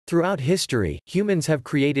Throughout history, humans have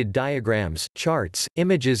created diagrams, charts,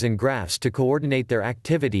 images and graphs to coordinate their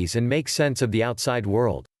activities and make sense of the outside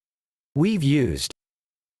world. We've used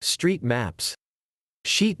street maps,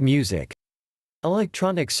 sheet music,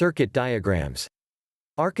 electronic circuit diagrams,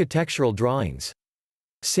 architectural drawings,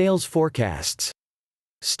 sales forecasts,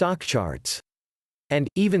 stock charts, and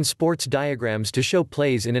even sports diagrams to show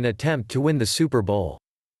plays in an attempt to win the Super Bowl.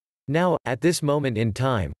 Now, at this moment in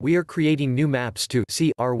time, we are creating new maps to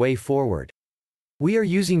see our way forward. We are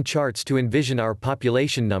using charts to envision our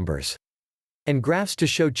population numbers, and graphs to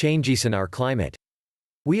show changes in our climate.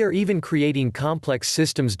 We are even creating complex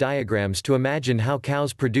systems diagrams to imagine how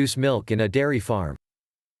cows produce milk in a dairy farm.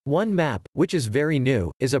 One map, which is very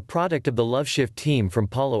new, is a product of the LoveShift team from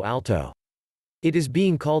Palo Alto. It is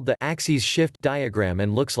being called the Axes Shift diagram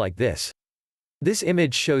and looks like this. This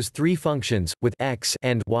image shows three functions, with x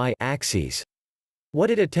and y axes. What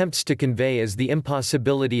it attempts to convey is the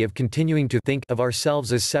impossibility of continuing to think of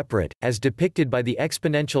ourselves as separate, as depicted by the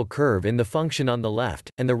exponential curve in the function on the left,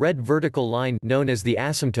 and the red vertical line known as the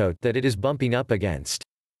asymptote that it is bumping up against.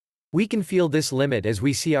 We can feel this limit as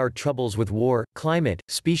we see our troubles with war, climate,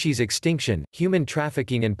 species extinction, human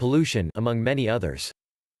trafficking and pollution, among many others.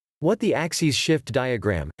 What the Axes Shift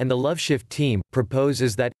diagram, and the LoveShift team, propose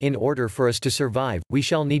is that, in order for us to survive, we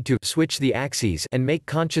shall need to switch the axes and make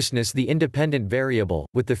consciousness the independent variable,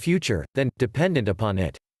 with the future, then, dependent upon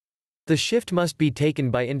it. The shift must be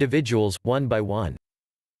taken by individuals, one by one.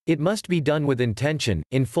 It must be done with intention,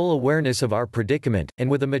 in full awareness of our predicament,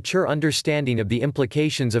 and with a mature understanding of the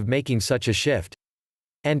implications of making such a shift.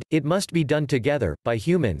 And, it must be done together, by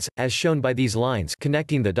humans, as shown by these lines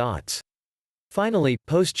connecting the dots. Finally,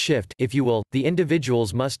 post-shift, if you will, the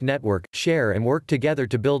individuals must network, share and work together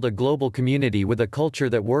to build a global community with a culture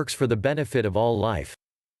that works for the benefit of all life.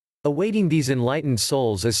 Awaiting these enlightened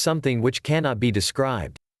souls is something which cannot be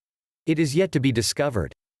described. It is yet to be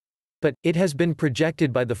discovered. But, it has been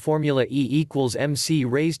projected by the formula E equals mc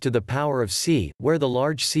raised to the power of c, where the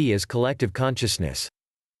large C is collective consciousness.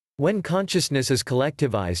 When consciousness is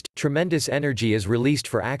collectivized, tremendous energy is released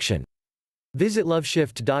for action. Visit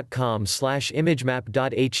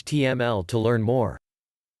loveshift.com/imagemap.html to learn more.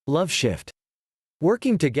 LoveShift.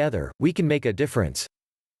 Working together, we can make a difference.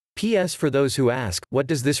 PS for those who ask, what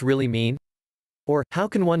does this really mean? Or, how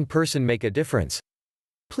can one person make a difference?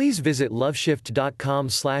 Please visit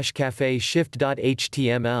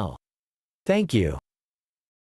loveshift.com/cafeshift.html. Thank you.